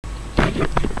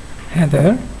Hi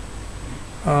there.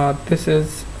 This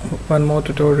is one more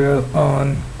tutorial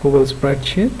on Google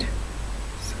Spreadsheet.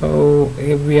 So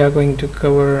we are going to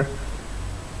cover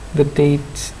the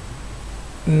dates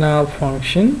now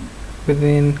function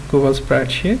within Google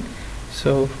Spreadsheet.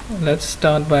 So let's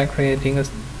start by creating a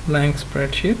blank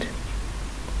spreadsheet.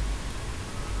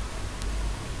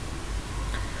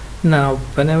 Now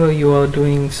whenever you are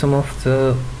doing some of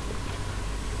the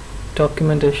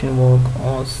documentation work,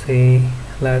 or say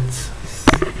let's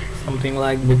something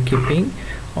like bookkeeping,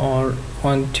 or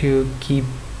want to keep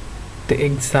the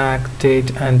exact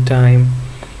date and time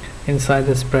inside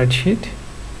the spreadsheet,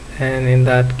 and in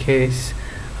that case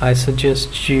I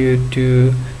suggest you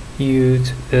to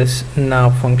use this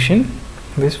now function.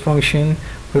 This function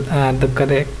will add the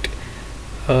correct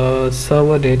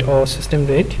server date or system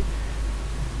date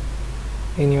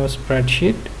in your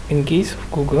spreadsheet. In case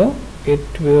of Google,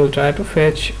 it will try to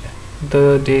fetch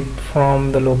the date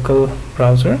from the local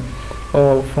browser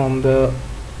or from the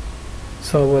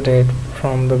server date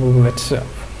from the Google itself.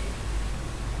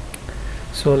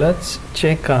 So let's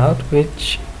check out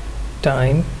which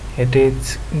time it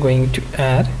is going to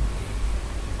add.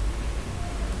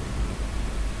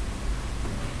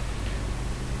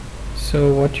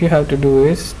 So what you have to do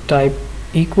is type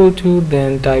equal to,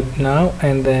 then type now,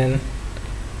 and then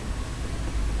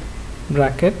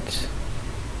brackets.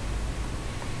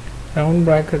 Round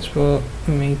brackets will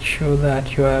make sure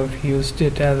that you have used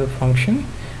it as a function,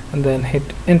 and then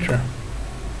hit enter.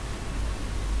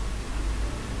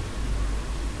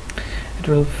 It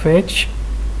will fetch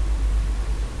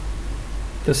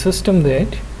the system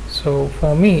date. So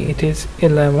for me it is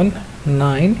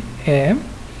 11:09 AM,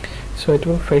 so it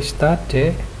will fetch that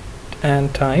date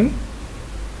and time.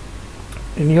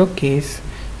 In your case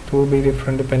it will be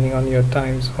different depending on your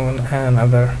time zone and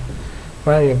other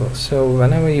variables. So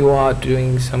whenever you are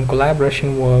doing some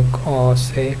collaboration work, or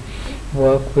say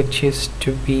work which is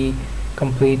to be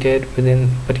completed within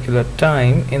particular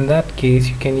time, in that case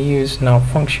you can use now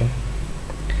function.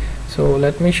 So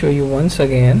let me show you once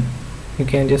again. You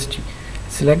can just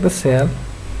select the cell,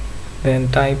 then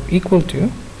type equal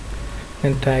to,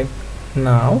 then type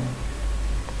now,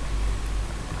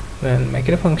 then make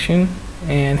it a function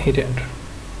and hit enter.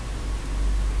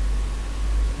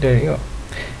 There you go.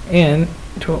 And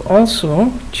it will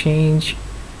also change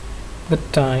the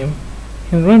time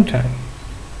in runtime.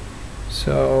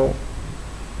 So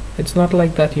it's not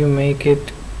like that you make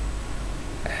it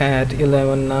at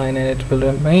 11:09 and it will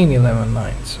remain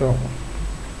 11:09. So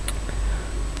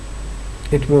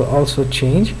it will also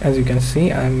change. As you can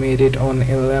see, I made it on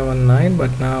 11:09,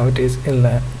 but now it is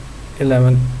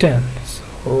 11:10.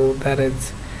 So that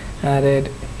is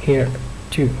added here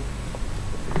too.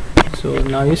 So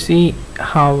now you see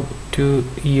how to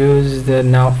use the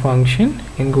now function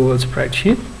in Google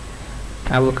Spreadsheet.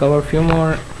 I will cover a few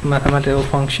more mathematical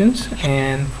functions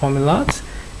and formulas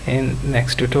in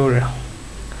next tutorial.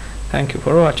 Thank you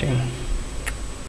for watching.